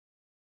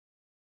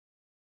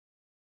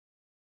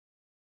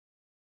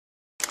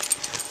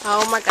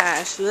Oh my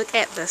gosh, look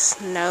at the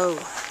snow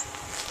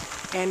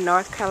in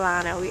North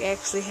Carolina. We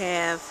actually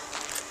have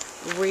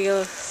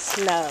real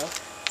snow.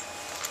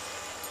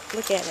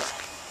 Look at it.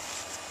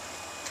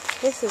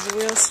 This is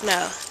real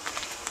snow.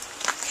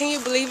 Can you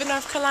believe in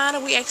North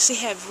Carolina? We actually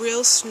have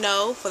real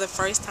snow for the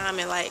first time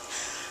in like,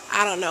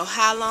 I don't know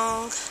how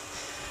long.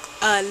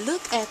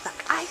 Look at the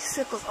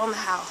icicles on the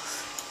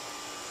house.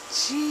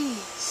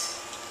 Jeez.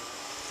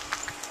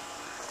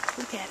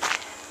 Look at it.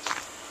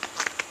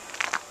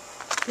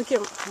 Look at,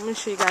 I'm gonna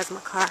show you guys my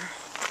car.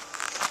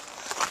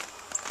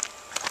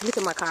 Look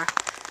at my car.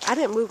 I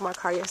didn't move my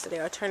car yesterday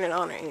or turn it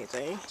on or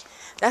anything.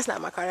 That's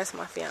not my car, that's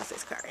my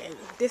fiance's car. And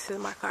this is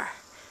my car.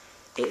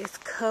 It is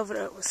covered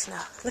up with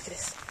snow. Look at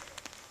this.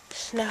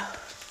 Snow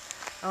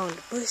on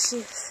the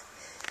bushes.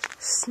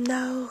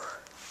 Snow.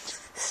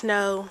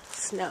 Snow.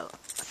 Snow.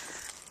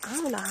 I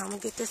don't know how I'm gonna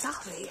get this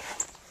off of here.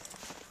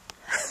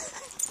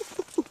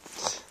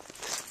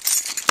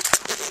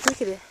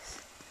 Look at this.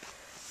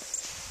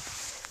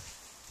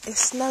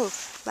 It's snow.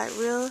 Like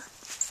real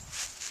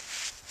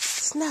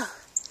snow.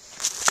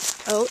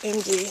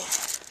 OMG.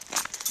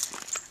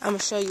 I'm gonna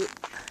show you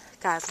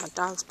guys, my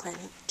dog's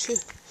playing too.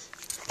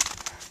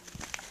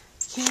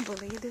 Can't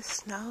believe this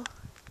snow.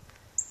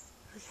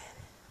 Look at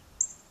it.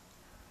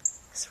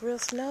 It's real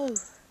snow.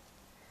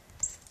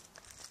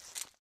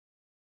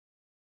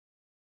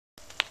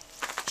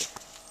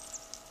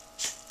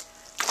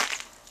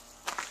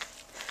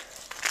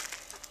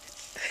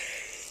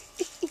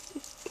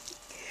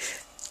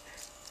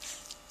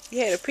 You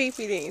had a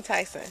pee-pee, didn't you,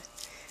 Tyson?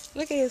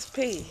 Look at his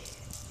pee.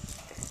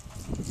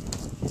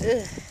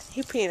 Ugh.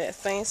 He pee in that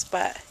same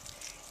spot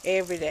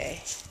every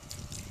day.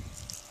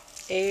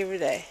 Every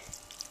day.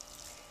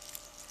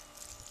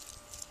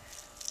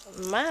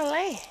 My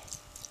land.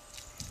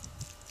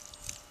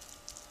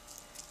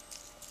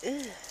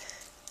 Ugh.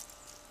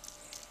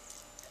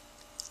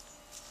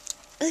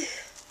 Ugh.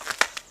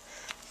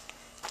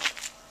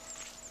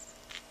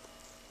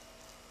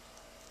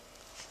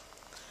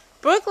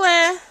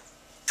 Brooklyn.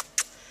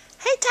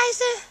 Hey,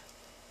 Tyson.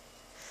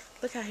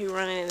 Look how he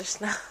running in the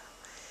snow.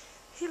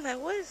 He like,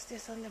 what is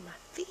this under my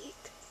feet?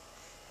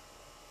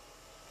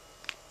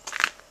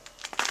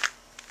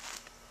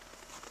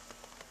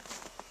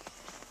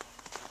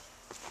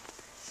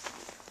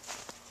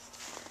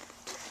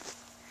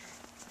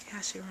 Look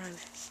how she running.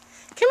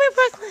 Come here,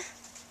 Brooklyn.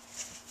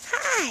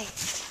 Hi.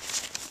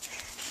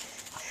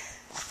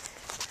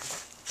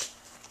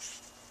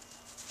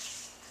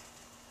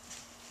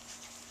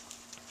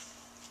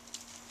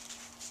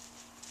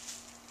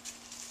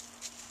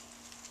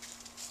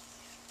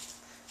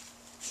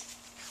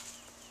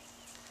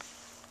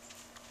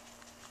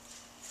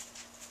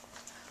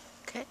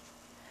 Okay,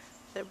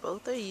 they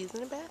both are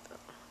using the bathroom.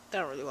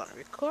 Don't really want to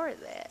record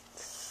that.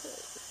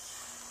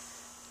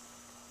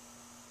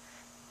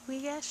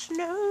 We got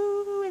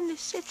snow in the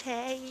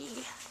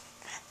city.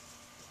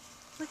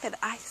 Look at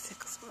the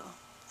icicles, bro.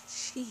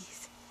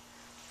 Jeez.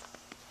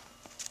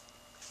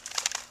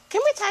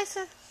 Come here,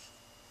 Tyson.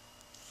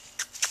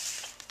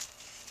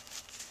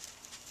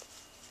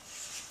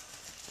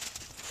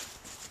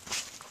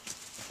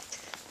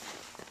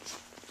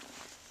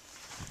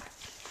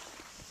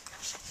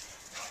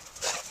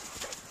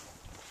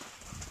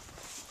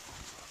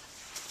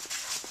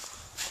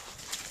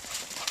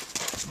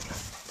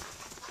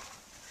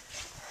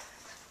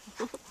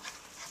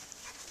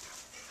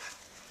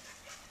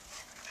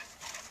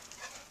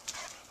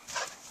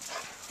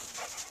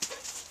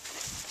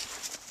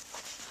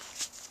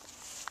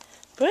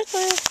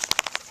 Brooklyn.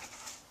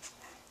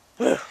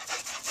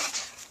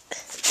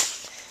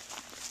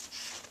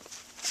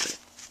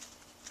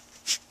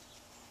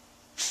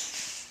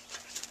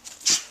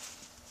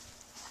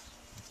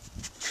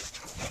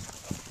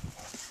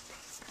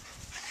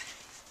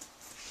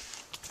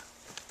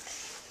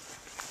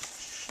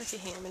 Look at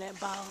him in that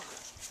ball.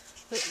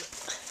 Look, look.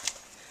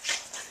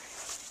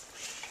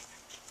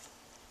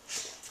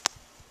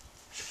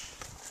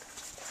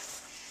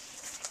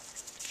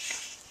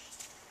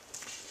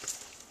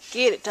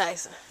 Get it,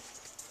 Tyson.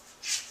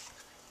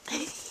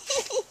 Get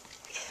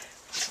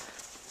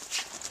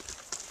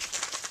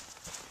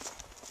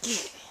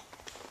it.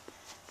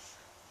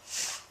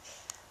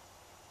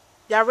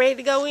 Y'all ready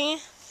to go in?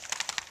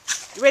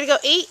 You ready to go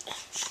eat?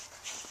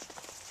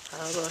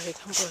 Oh, Lord, here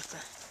come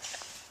Brooklyn.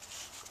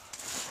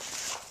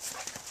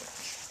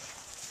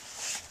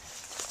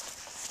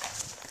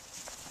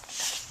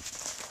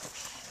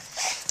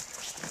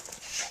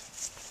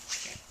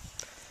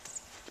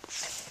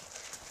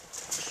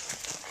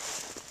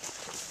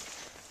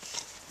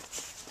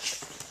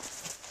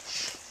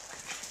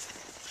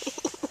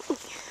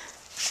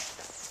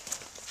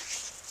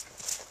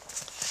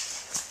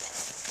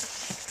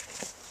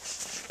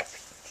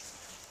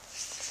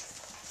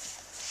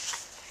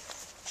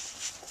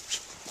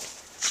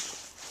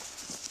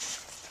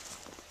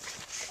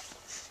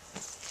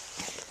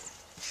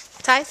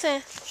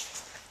 Tyson,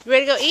 you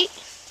ready to go eat?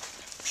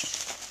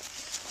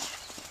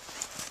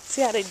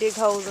 See how they dig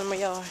holes in my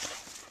yard.